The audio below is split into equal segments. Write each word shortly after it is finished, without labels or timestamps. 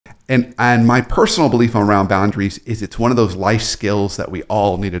And my personal belief around boundaries is it's one of those life skills that we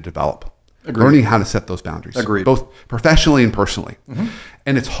all need to develop. Agreed. Learning how to set those boundaries. Agreed. Both professionally and personally.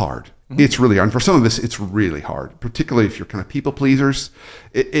 And it's hard. It's really hard. And for some of us, it's really hard, particularly if you're kind of people pleasers.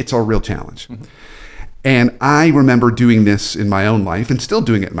 It's a real challenge. And I remember doing this in my own life and still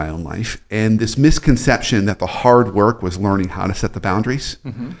doing it in my own life. And this misconception that the hard work was learning how to set the boundaries,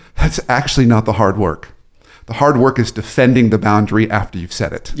 that's actually not the hard work. The hard work is defending the boundary after you've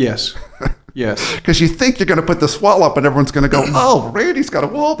set it. Yes. Yes. Because you think you're going to put this wall up and everyone's going to go, oh, Randy's got a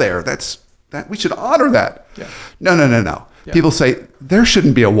wall there. That we should honor that. Yeah. No. Yeah. People say, there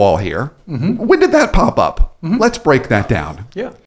shouldn't be a wall here. When did that pop up? Let's break that down. Yeah.